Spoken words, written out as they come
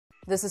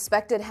The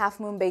suspected Half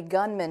Moon Bay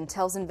gunman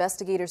tells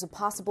investigators a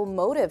possible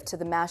motive to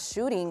the mass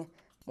shooting.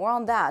 More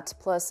on that,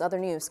 plus other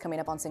news coming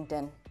up on Synced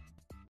In.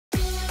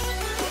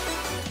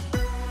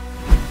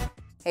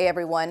 Hey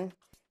everyone.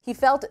 He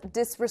felt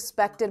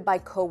disrespected by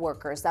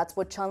coworkers. That's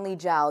what Chun-Li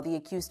Zhao, the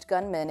accused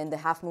gunman in the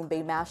Half Moon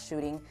Bay mass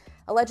shooting,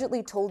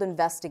 allegedly told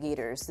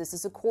investigators. This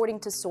is according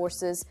to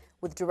sources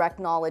with direct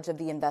knowledge of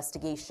the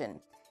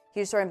investigation.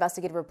 Here's our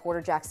investigative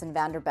reporter Jackson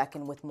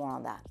Vanderbecken with more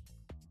on that.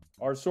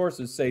 Our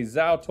sources say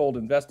Zhao told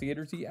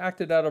investigators he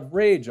acted out of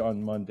rage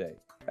on Monday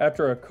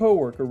after a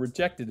coworker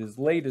rejected his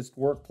latest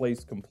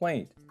workplace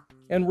complaint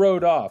and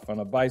rode off on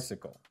a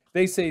bicycle.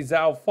 They say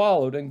Zhao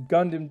followed and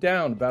gunned him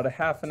down about a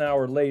half an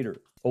hour later,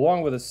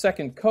 along with a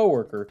second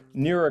coworker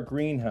near a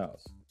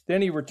greenhouse.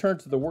 Then he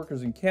returned to the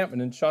workers'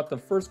 encampment and shot the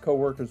first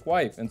coworker's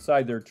wife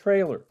inside their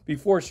trailer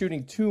before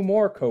shooting two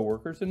more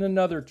coworkers in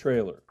another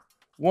trailer.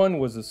 One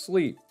was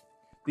asleep.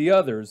 The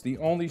other is the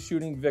only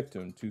shooting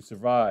victim to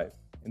survive.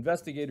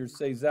 Investigators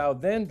say Zhao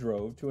then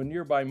drove to a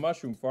nearby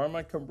mushroom farm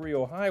on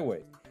Cambrio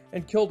Highway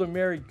and killed a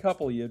married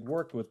couple he had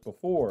worked with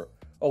before,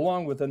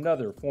 along with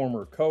another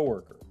former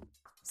coworker.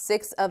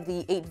 6 of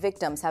the 8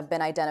 victims have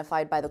been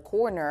identified by the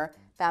coroner.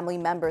 Family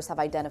members have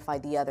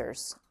identified the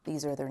others.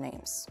 These are their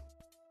names.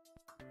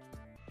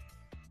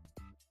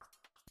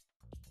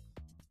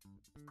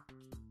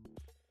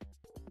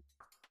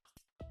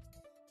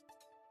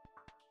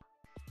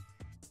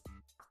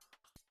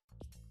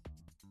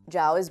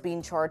 Zhao is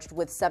being charged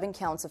with 7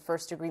 counts of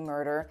first-degree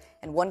murder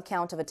and 1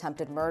 count of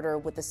attempted murder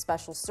with the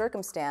special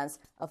circumstance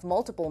of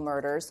multiple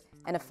murders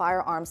and a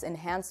firearms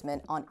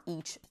enhancement on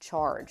each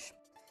charge.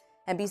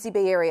 NBC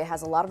Bay Area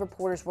has a lot of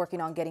reporters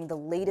working on getting the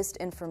latest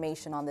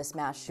information on this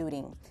mass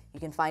shooting. You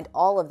can find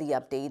all of the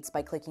updates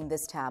by clicking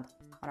this tab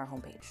on our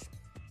homepage.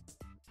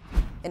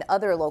 In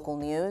other local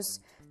news,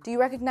 do you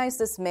recognize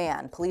this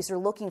man? Police are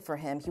looking for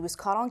him. He was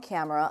caught on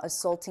camera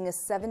assaulting a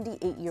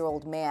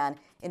 78-year-old man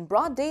in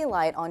broad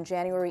daylight on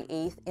January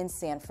 8th in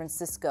San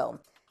Francisco.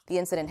 The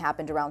incident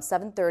happened around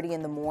 7:30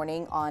 in the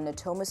morning on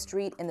Natoma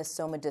Street in the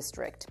Soma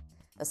district.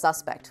 The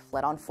suspect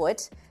fled on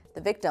foot.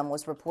 The victim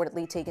was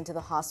reportedly taken to the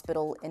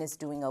hospital and is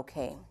doing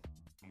okay.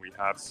 We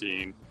have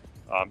seen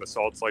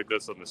assaults like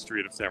this on the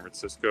street of San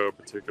Francisco,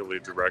 particularly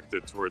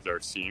directed towards our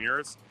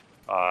seniors,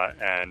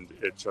 and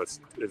it just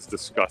is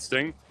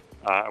disgusting.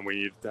 And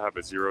we need to have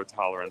a zero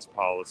tolerance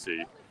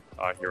policy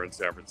here in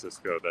San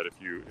Francisco that if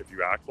you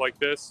act like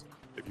this,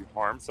 if you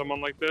harm someone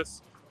like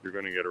this, you're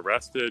going to get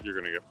arrested, you're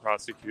going to get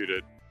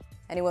prosecuted.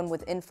 Anyone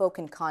with info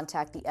can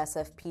contact the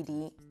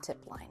SFPD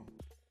tip line.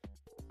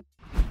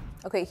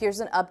 Okay,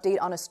 here's an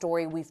update on a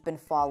story we've been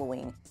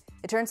following.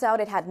 It turns out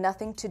it had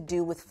nothing to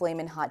do with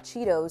Flamin' Hot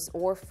Cheetos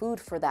or food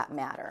for that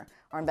matter.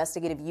 Our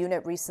investigative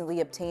unit recently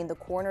obtained the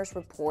coroner's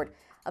report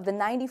of the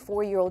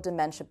 94-year-old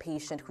dementia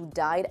patient who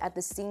died at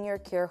the senior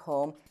care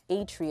home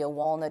Atria,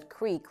 Walnut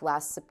Creek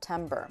last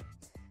September.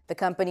 The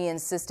company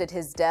insisted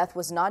his death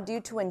was not due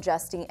to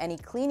ingesting any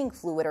cleaning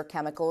fluid or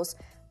chemicals,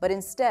 but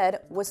instead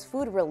was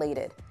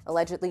food-related.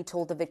 Allegedly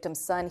told the victim's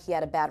son he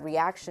had a bad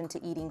reaction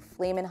to eating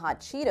Flamin' Hot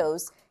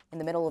Cheetos in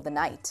the middle of the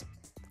night.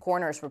 The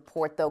coroner's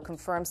report, though,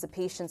 confirms the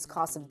patient's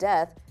cause of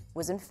death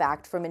was in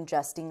fact from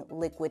ingesting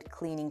liquid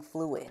cleaning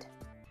fluid.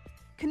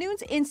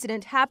 Canoon's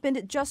incident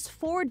happened just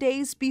 4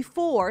 days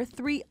before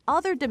 3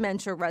 other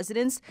dementia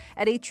residents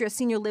at Atria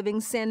Senior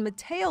Living's San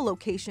Mateo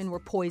location were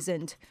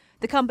poisoned.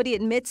 The company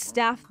admits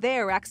staff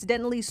there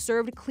accidentally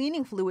served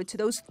cleaning fluid to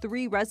those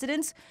 3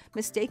 residents,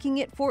 mistaking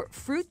it for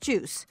fruit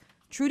juice.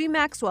 Trudy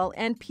Maxwell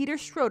and Peter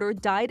Schroeder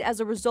died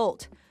as a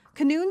result.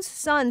 Canoon's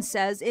son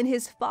says in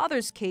his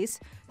father's case,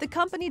 the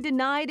company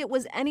denied it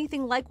was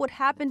anything like what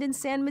happened in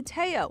San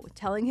Mateo,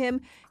 telling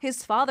him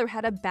his father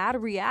had a bad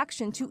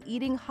reaction to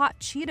eating hot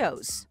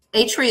Cheetos.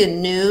 Atria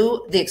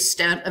knew the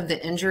extent of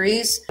the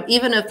injuries.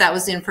 Even if that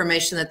was the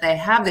information that they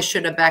have, they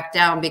should have backed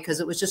down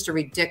because it was just a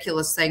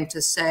ridiculous thing to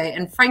say.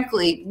 And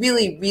frankly,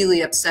 really,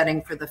 really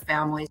upsetting for the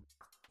families.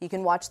 You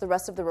can watch the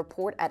rest of the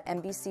report at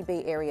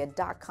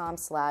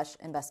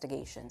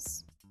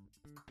NBCBayArea.com/investigations.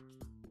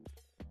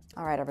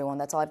 All right, everyone,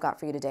 that's all I've got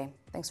for you today.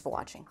 Thanks for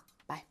watching.